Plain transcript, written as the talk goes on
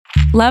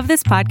Love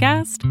this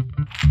podcast?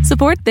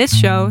 Support this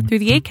show through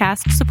the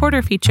Acast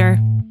supporter feature.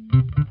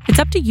 It's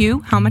up to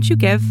you how much you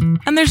give,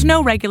 and there's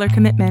no regular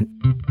commitment.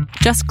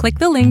 Just click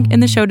the link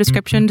in the show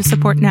description to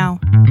support now.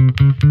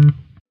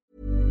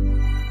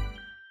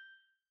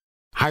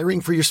 Hiring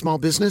for your small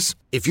business?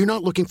 If you're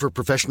not looking for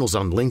professionals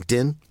on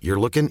LinkedIn, you're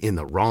looking in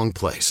the wrong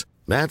place.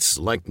 That's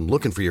like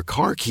looking for your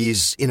car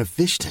keys in a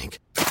fish tank.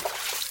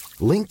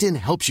 LinkedIn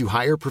helps you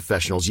hire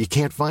professionals you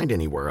can't find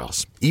anywhere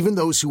else, even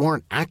those who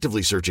aren't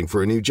actively searching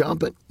for a new job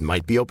but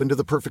might be open to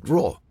the perfect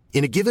role.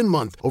 In a given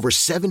month, over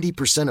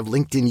 70% of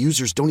LinkedIn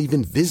users don't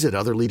even visit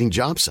other leading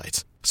job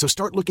sites. So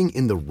start looking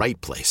in the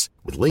right place.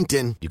 With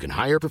LinkedIn, you can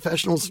hire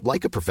professionals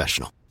like a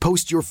professional.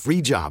 Post your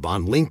free job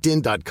on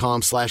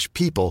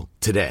linkedin.com/people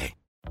today.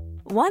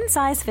 One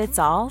size fits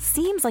all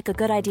seems like a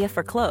good idea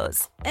for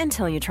clothes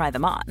until you try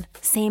them on.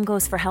 Same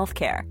goes for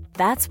healthcare.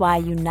 That's why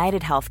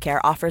United Healthcare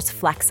offers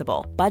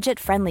flexible,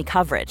 budget-friendly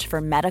coverage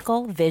for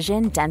medical,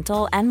 vision,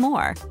 dental, and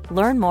more.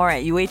 Learn more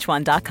at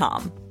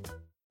uh1.com.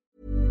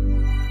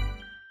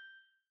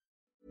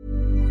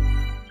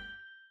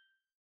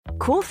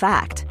 Cool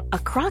fact, a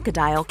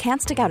crocodile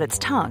can't stick out its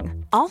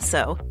tongue.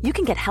 Also, you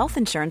can get health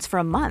insurance for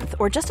a month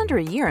or just under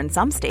a year in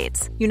some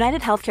states.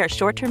 United Healthcare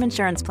short-term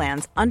insurance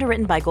plans,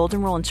 underwritten by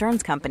Golden Rule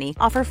Insurance Company,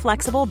 offer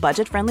flexible,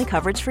 budget-friendly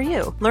coverage for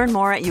you. Learn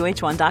more at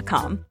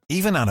uh1.com.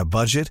 Even on a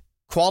budget,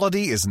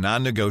 quality is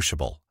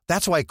non-negotiable.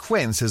 That's why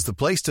Quince is the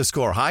place to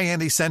score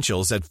high-end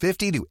essentials at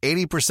 50 to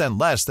 80%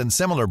 less than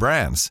similar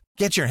brands.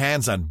 Get your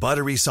hands on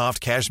buttery soft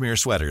cashmere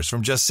sweaters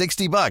from just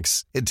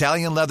 $60,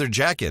 Italian leather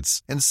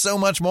jackets, and so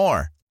much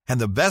more. And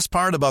the best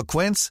part about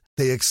Quince,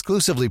 they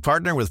exclusively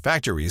partner with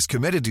factories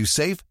committed to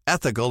safe,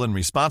 ethical, and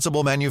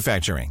responsible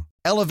manufacturing.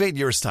 Elevate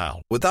your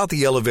style without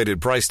the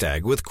elevated price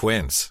tag with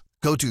Quince.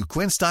 Go to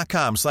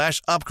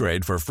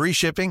quince.com/upgrade for free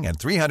shipping and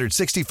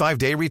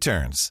 365-day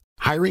returns.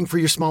 Hiring for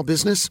your small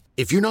business?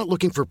 If you're not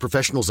looking for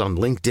professionals on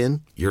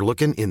LinkedIn, you're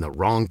looking in the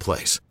wrong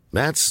place.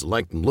 That's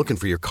like looking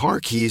for your car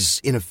keys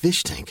in a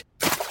fish tank.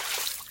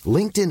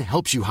 LinkedIn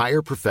helps you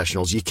hire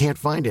professionals you can't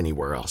find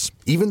anywhere else,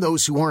 even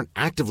those who aren't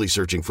actively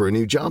searching for a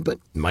new job but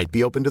might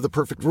be open to the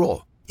perfect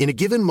role. In a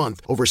given month,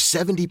 over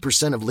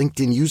 70% of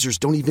LinkedIn users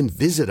don't even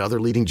visit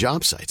other leading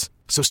job sites.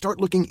 So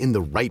start looking in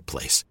the right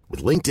place.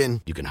 With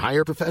LinkedIn, you can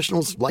hire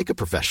professionals like a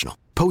professional.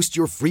 Post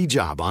your free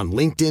job on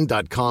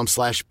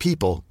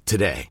linkedin.com/people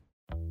today.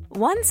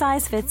 One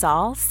size fits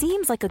all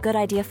seems like a good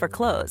idea for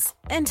clothes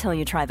until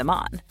you try them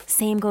on.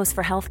 Same goes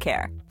for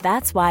healthcare.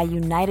 That's why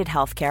United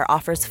Healthcare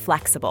offers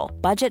flexible,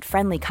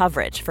 budget-friendly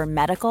coverage for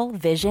medical,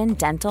 vision,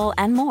 dental,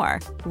 and more.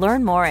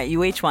 Learn more at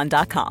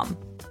uh1.com.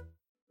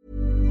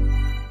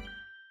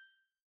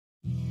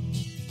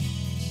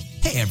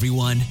 Hey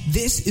everyone,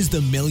 this is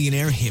the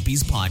Millionaire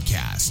Hippies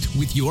Podcast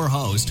with your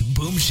host,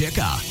 Boom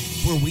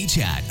Shikha, where we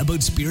chat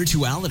about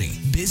spirituality,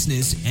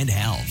 business, and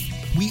health.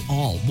 We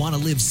all want to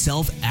live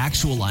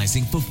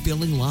self-actualizing,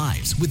 fulfilling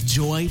lives with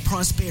joy,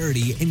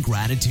 prosperity, and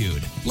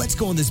gratitude. Let's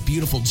go on this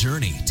beautiful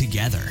journey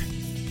together.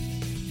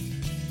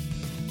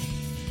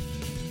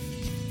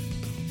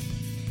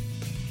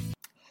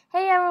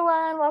 Hey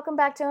everyone, welcome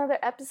back to another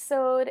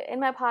episode in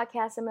my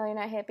podcast, The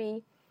Millionaire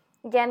Hippie.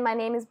 Again, my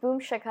name is Boom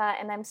Shikha,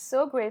 and I'm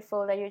so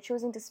grateful that you're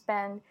choosing to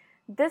spend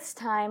this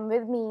time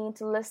with me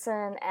to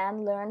listen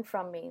and learn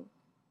from me.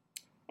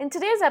 In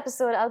today's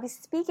episode, I'll be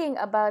speaking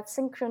about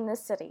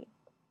synchronicity.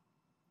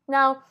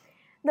 Now,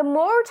 the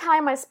more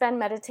time I spend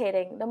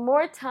meditating, the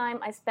more time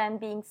I spend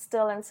being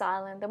still and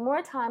silent, the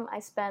more time I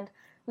spend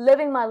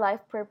living my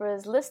life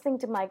purpose, listening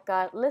to my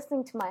gut,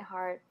 listening to my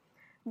heart,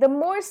 the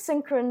more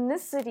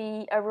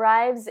synchronicity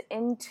arrives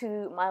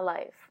into my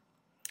life.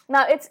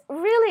 Now, it's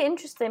really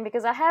interesting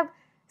because I have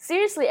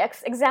seriously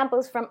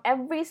examples from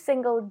every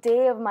single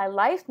day of my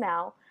life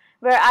now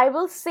where I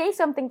will say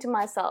something to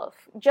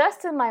myself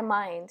just in my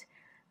mind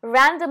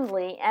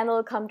randomly and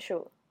it'll come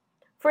true.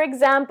 For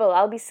example,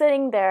 I'll be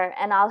sitting there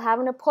and I'll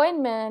have an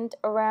appointment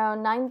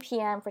around 9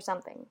 p.m. for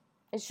something.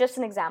 It's just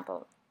an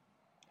example.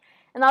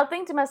 And I'll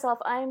think to myself,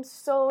 I'm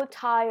so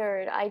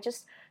tired. I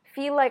just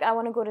feel like I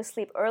want to go to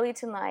sleep early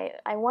tonight.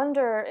 I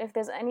wonder if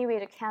there's any way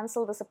to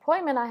cancel this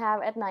appointment I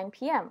have at 9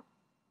 p.m.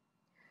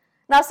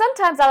 Now,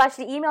 sometimes I'll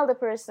actually email the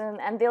person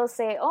and they'll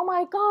say, oh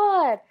my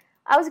God,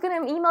 I was going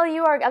to email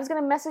you or I was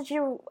going to message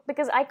you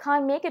because I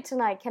can't make it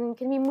tonight. Can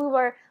we move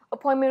our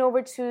appointment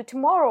over to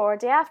tomorrow or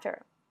day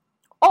after?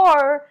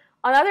 Or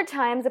on other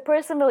times, the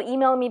person will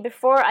email me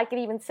before I could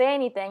even say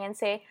anything and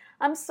say,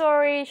 I'm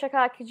sorry,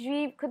 Shikha,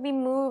 could we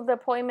move the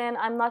appointment?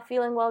 I'm not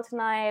feeling well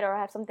tonight or I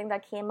have something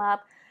that came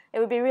up. It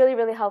would be really,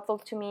 really helpful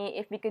to me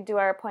if we could do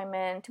our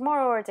appointment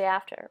tomorrow or day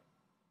after.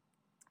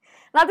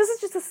 Now, this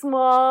is just a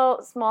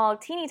small,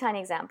 teeny tiny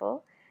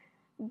example,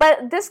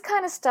 but this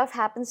kind of stuff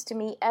happens to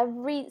me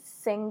every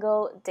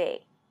single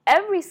day.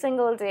 Every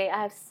single day,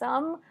 I have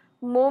some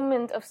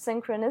moment of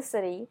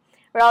synchronicity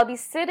where I'll be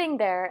sitting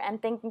there and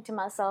thinking to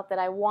myself that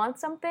I want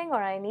something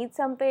or I need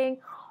something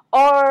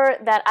or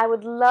that I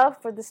would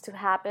love for this to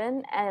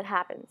happen, and it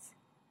happens.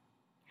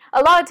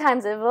 A lot of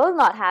times it will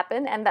not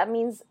happen, and that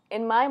means,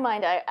 in my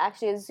mind, I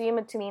actually assume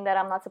it to mean that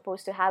I'm not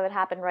supposed to have it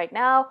happen right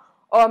now,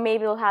 or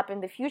maybe it'll happen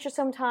in the future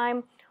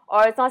sometime,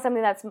 or it's not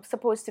something that's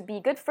supposed to be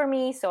good for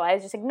me, so I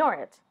just ignore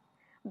it.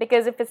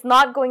 Because if it's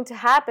not going to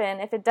happen,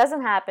 if it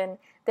doesn't happen,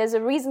 there's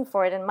a reason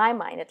for it, in my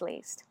mind at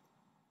least.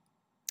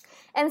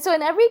 And so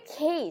in every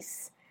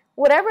case,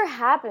 whatever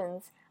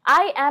happens,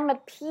 I am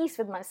at peace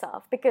with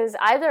myself, because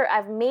either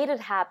I've made it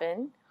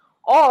happen,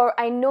 or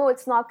I know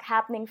it's not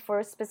happening for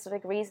a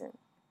specific reason.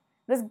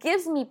 This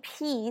gives me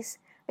peace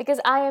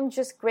because I am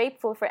just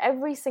grateful for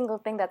every single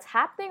thing that's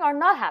happening or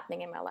not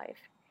happening in my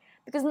life.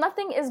 Because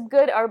nothing is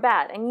good or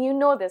bad, and you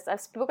know this. I've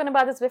spoken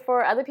about this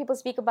before, other people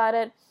speak about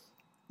it.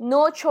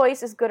 No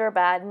choice is good or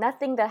bad.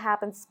 Nothing that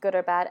happens is good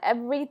or bad.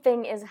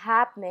 Everything is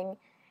happening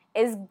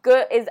is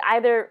good,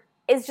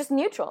 is just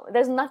neutral.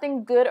 There's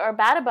nothing good or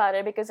bad about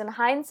it, because in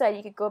hindsight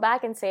you could go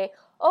back and say,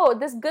 oh,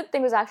 this good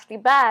thing was actually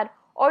bad,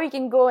 or you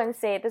can go and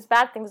say this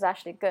bad thing was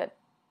actually good.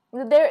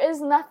 There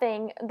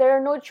are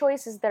no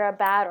choices that are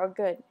bad or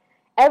good.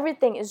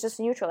 Everything is just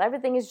neutral.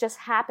 Everything is just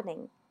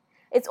happening.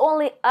 It's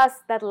only us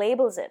that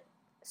labels it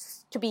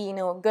to be,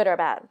 good or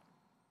bad.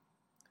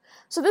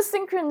 So this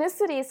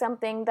synchronicity is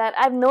something that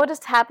I've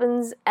noticed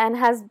happens and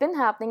has been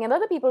happening in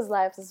other people's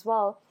lives as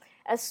well,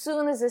 as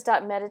soon as they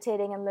start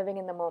meditating and living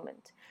in the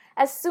moment.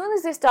 As soon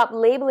as they stop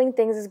labeling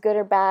things as good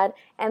or bad,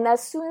 and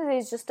as soon as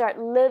they just start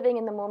living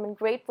in the moment,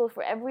 grateful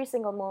for every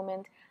single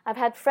moment. I've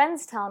had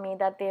friends tell me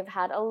that they've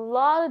had a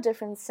lot of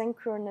different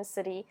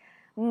synchronicity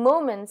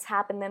moments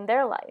happen in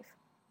their life.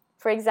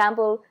 For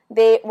example,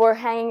 they were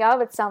hanging out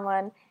with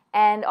someone,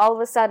 and all of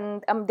a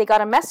sudden they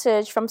got a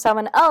message from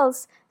someone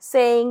else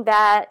saying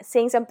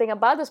something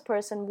about this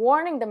person,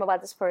 warning them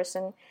about this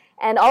person,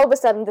 and all of a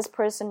sudden this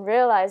person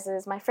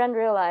my friend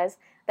realized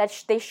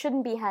that they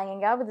shouldn't be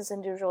hanging out with this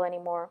individual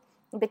anymore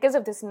because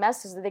of this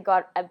message that they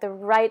got at the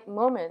right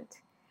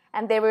moment,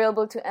 and they were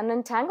able to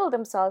unentangle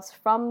themselves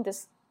from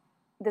this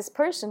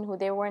person who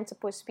they weren't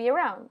supposed to be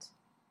around.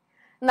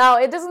 Now,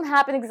 it doesn't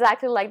happen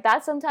exactly like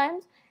that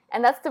sometimes,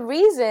 and that's the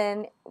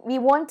reason we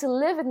want to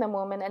live in the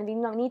moment, and we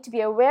need to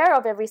be aware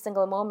of every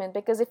single moment,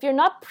 because if you're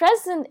not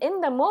present in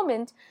the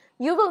moment,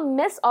 you will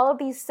miss all of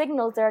these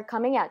signals that are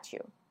coming at you.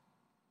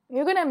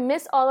 You're going to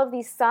miss all of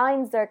these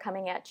signs that are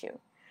coming at you.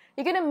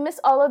 You're going to miss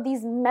all of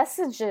these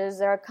messages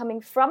that are coming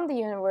from the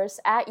universe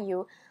at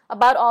you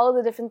about all of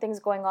the different things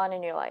going on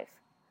in your life.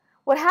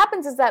 What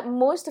happens is that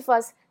most of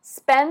us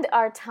spend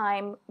our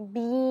time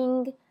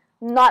being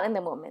not in the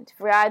moment.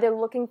 We're either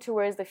looking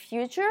towards the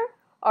future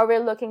or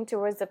we're looking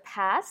towards the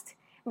past.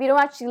 We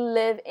don't actually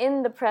live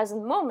in the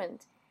present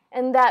moment.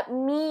 And that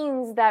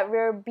means that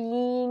we're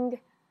being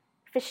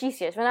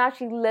facetious. We're not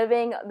actually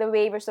living the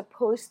way we're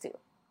supposed to.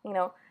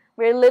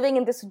 We're living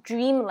in this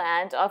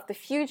dreamland of the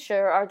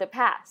future or the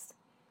past.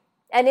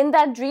 And in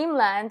that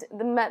dreamland,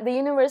 the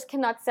universe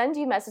cannot send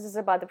you messages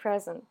about the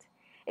present.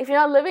 If you're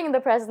not living in the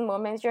present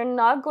moment, you're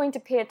not going to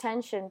pay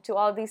attention to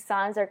all these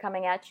signs that are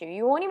coming at you.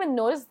 You won't even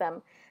notice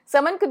them.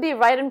 Someone could be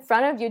right in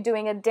front of you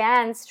doing a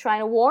dance, trying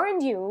to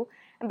warn you,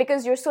 and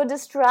because you're so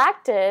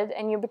distracted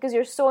and because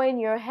you're so in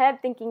your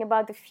head thinking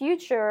about the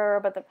future or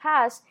about the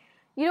past,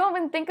 you don't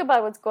even think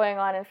about what's going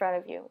on in front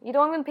of you. You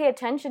don't even pay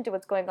attention to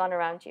what's going on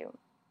around you.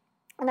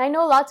 And I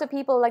know lots of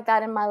people like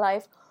that in my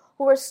life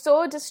who are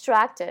so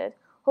distracted,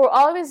 who are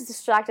always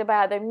distracted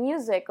by either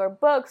music or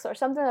books or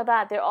something like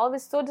that. They're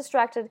always so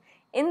distracted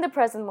in the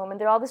present moment.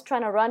 They're always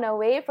trying to run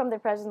away from the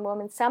present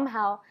moment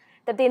somehow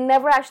that they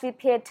never actually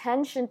pay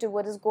attention to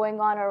what is going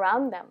on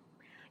around them.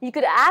 You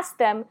could ask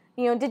them,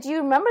 did you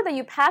remember that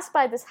you passed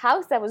by this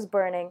house that was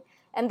burning?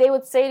 And they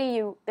would say to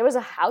you, there was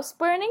a house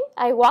burning?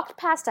 I walked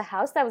past a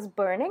house that was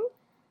burning?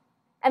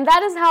 And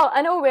that is how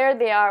unaware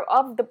they are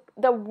of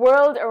the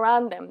world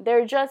around them.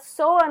 They're just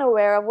so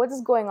unaware of what is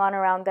going on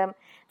around them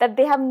that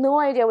they have no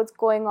idea what's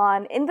going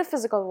on in the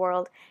physical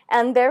world.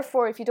 And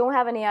therefore, if you don't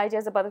have any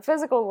ideas about the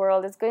physical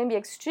world, it's going to be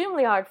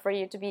extremely hard for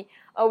you to be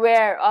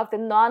aware of the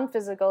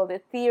non-physical, the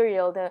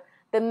ethereal,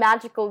 the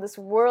magical, this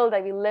world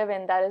that we live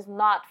in that is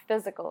not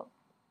physical.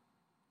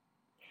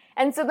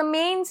 And so the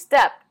main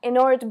step in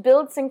order to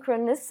build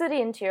synchronicity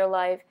into your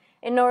life,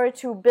 in order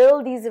to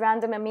build these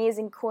random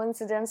amazing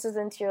coincidences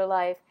into your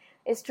life,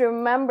 is to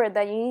remember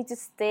that you need to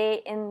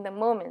stay in the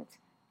moment.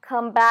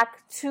 Come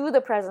back to the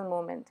present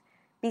moment.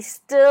 Be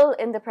still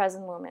in the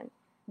present moment.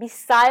 Be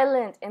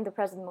silent in the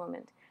present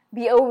moment.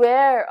 Be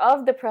aware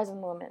of the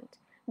present moment.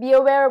 Be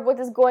aware of what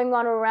is going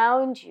on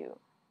around you.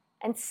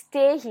 And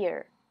stay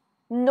here.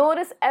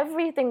 Notice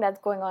everything that's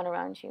going on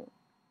around you.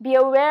 Be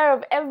aware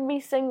of every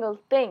single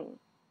thing.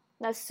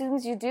 Now, as soon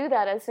as you do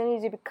that, as soon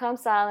as you become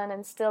silent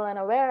and still and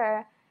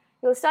aware,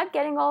 you'll start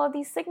getting all of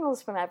these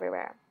signals from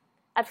everywhere.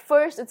 At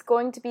first, it's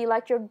going to be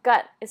like your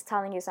gut is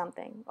telling you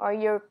something, or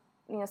your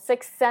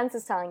sixth sense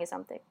is telling you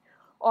something.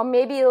 Or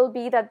maybe it'll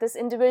be that this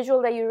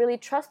individual that you really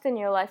trust in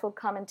your life will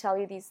come and tell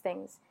you these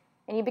things.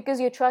 And because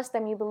you trust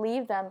them, you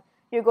believe them,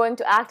 you're going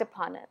to act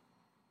upon it.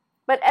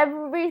 But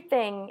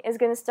everything is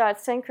going to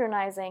start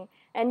synchronizing,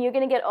 and you're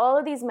going to get all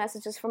of these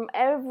messages from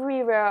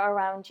everywhere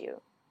around you.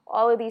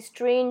 All of these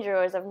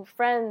strangers and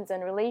friends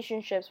and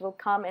relationships will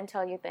come and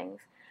tell you things.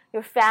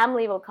 Your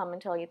family will come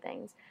and tell you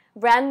things.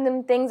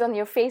 Random things on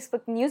your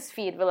Facebook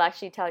newsfeed will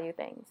actually tell you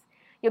things.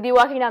 You'll be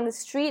walking down the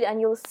street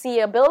and you'll see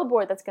a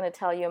billboard that's going to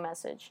tell you a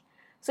message.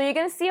 So you're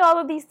going to see all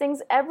of these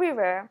things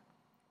everywhere,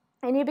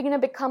 and you're going to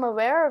become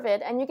aware of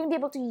it, and you're going to be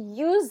able to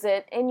use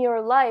it in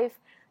your life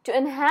to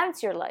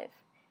enhance your life.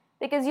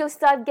 Because you'll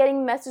start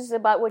getting messages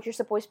about what you're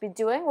supposed to be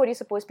doing, what you're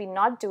supposed to be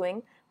not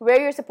doing, where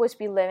you're supposed to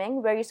be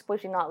living, where you're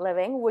supposed to be not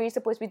living, what you're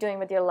supposed to be doing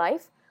with your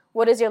life,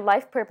 what is your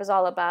life purpose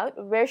all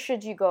about, where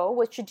should you go,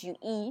 what should you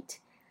eat,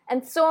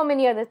 and so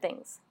many other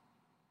things.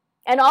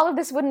 And all of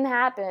this wouldn't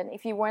happen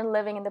if you weren't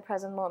living in the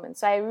present moment.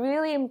 So I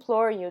really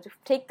implore you to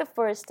take the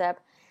first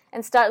step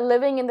and start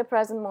living in the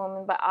present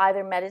moment by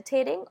either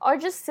meditating or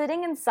just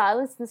sitting in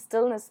silence and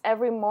stillness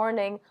every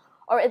morning,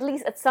 or at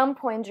least at some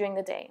point during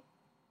the day.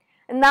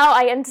 And now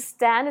I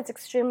understand it's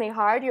extremely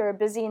hard. You're a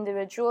busy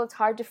individual. It's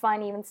hard to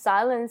find even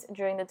silence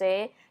during the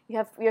day.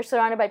 You're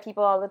surrounded by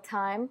people all the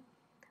time.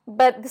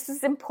 But this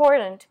is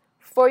important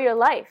for your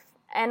life.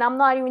 And I'm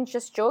not even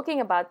just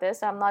joking about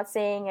this. I'm not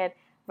saying it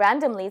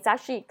randomly. It's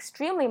actually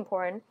extremely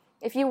important.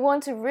 If you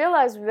want to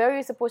realize where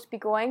you're supposed to be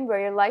going, where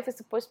your life is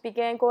supposed to be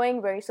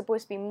going, where you're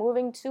supposed to be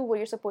moving to, what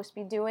you're supposed to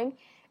be doing,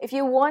 if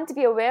you want to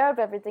be aware of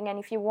everything and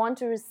if you want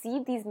to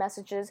receive these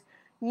messages,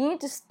 you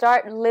need to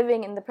start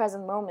living in the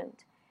present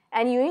moment.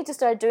 And you need to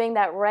start doing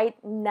that right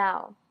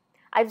now.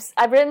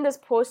 I've written this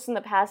post in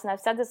the past, and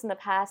I've said this in the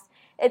past.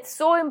 It's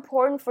so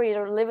important for you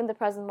to live in the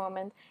present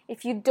moment.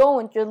 If you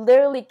don't, you're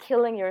literally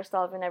killing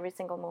yourself in every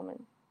single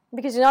moment.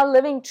 Because you're not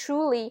living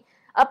truly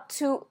up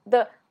to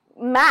the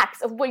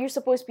max of what you're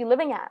supposed to be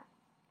living at.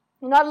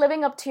 You're not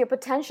living up to your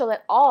potential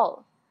at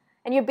all.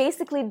 And you're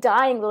basically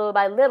dying little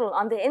by little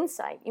on the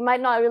inside. You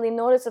might not really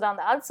notice it on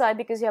the outside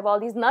because you have all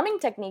these numbing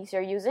techniques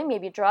you're using,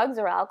 maybe drugs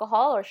or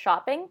alcohol or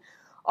shopping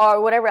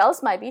or whatever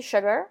else might be,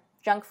 sugar,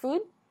 junk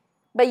food.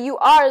 But you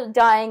are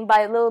dying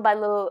by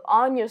little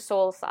on your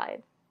soul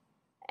side.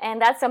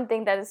 And that's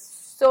something that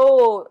is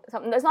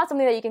that's not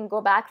something that you can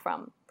go back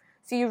from.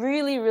 So you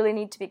really, really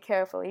need to be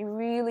careful. You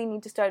really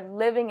need to start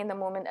living in the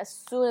moment as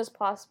soon as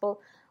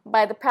possible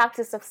by the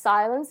practice of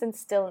silence and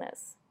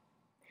stillness.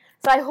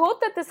 So I hope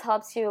that this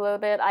helps you a little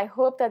bit. I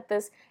hope that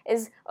this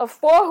is a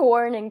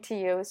forewarning to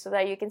you so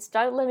that you can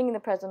start living in the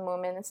present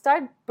moment and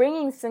start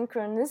bringing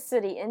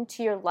synchronicity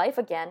into your life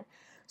again,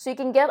 so you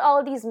can get all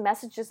of these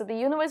messages that the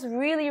universe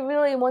really,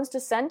 really wants to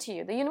send to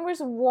you. The universe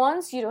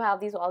wants you to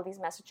have all these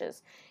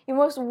messages. The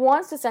universe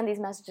wants to send these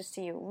messages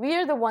to you.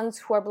 We're the ones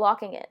who are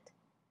blocking it.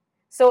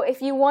 So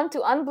if you want to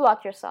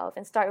unblock yourself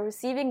and start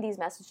receiving these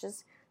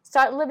messages,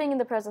 start living in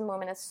the present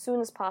moment as soon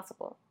as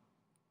possible.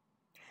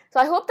 So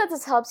I hope that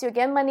this helps you.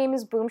 Again, my name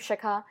is Boom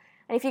Shikha.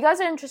 And if you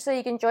guys are interested,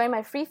 you can join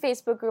my free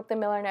Facebook group, The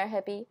Millionaire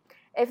Hippie.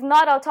 If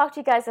not, I'll talk to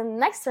you guys the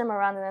next time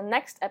around in the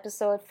next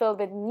episode filled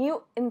with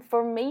new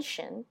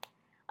information.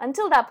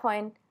 Until that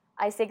point,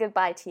 I say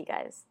goodbye to you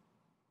guys.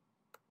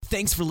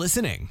 Thanks for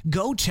listening.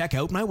 Go check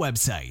out my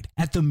website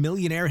at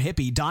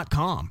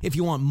themillionairehippie.com if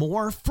you want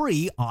more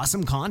free,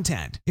 awesome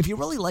content. If you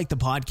really like the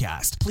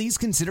podcast, please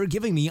consider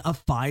giving me a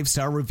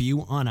 5-star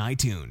review on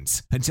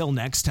iTunes. Until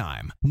next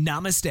time,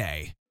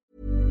 namaste.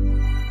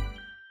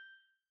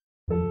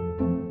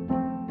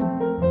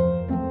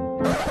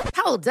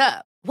 Hold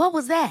up. What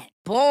was that?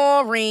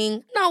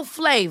 Boring. No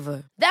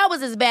flavor. That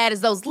was as bad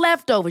as those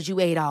leftovers you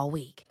ate all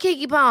week.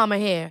 Keke Palmer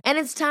here. And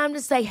it's time to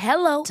say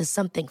hello to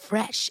something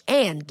fresh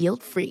and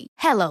guilt-free.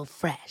 Hello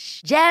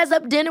Fresh. Jazz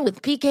up dinner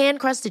with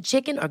pecan-crusted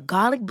chicken or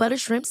garlic butter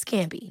shrimp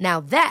scampi. Now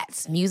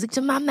that's music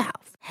to my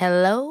mouth.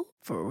 Hello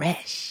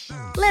Fresh.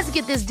 Let's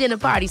get this dinner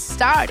party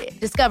started.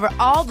 Discover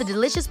all the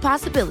delicious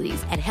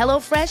possibilities at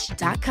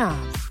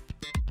HelloFresh.com.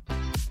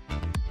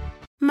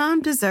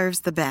 Mom deserves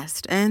the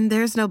best, and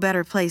there's no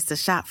better place to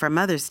shop for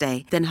Mother's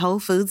Day than Whole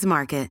Foods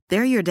Market.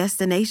 They're your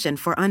destination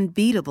for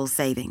unbeatable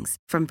savings,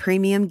 from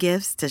premium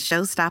gifts to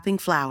show-stopping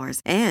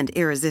flowers and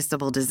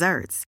irresistible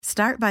desserts.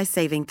 Start by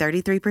saving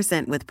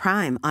 33% with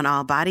Prime on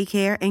all body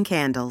care and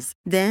candles.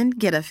 Then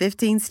get a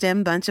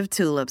 15-stem bunch of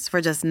tulips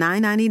for just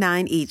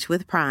 $9.99 each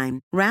with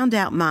Prime. Round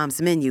out Mom's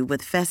menu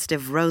with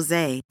festive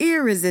rosé,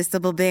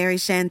 irresistible berry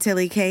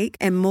chantilly cake,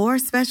 and more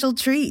special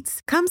treats.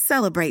 Come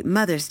celebrate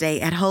Mother's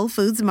Day at Whole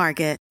Foods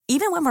Market.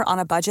 Even when we're on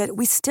a budget,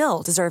 we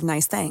still deserve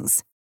nice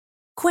things.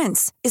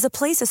 Quince is a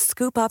place to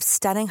scoop up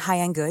stunning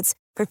high-end goods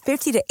for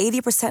 50 to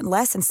 80%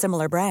 less than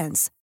similar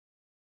brands.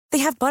 They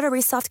have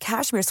buttery soft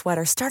cashmere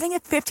sweaters starting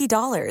at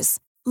 $50,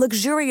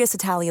 luxurious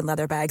Italian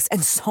leather bags,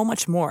 and so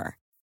much more.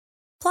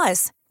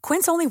 Plus,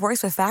 Quince only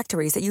works with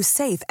factories that use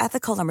safe,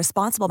 ethical, and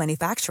responsible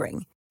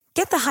manufacturing.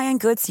 Get the high-end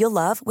goods you'll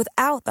love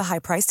without the high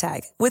price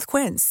tag with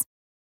Quince.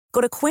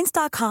 Go to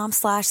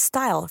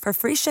quince.com/style for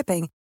free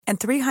shipping and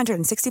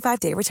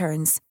 365-day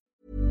returns.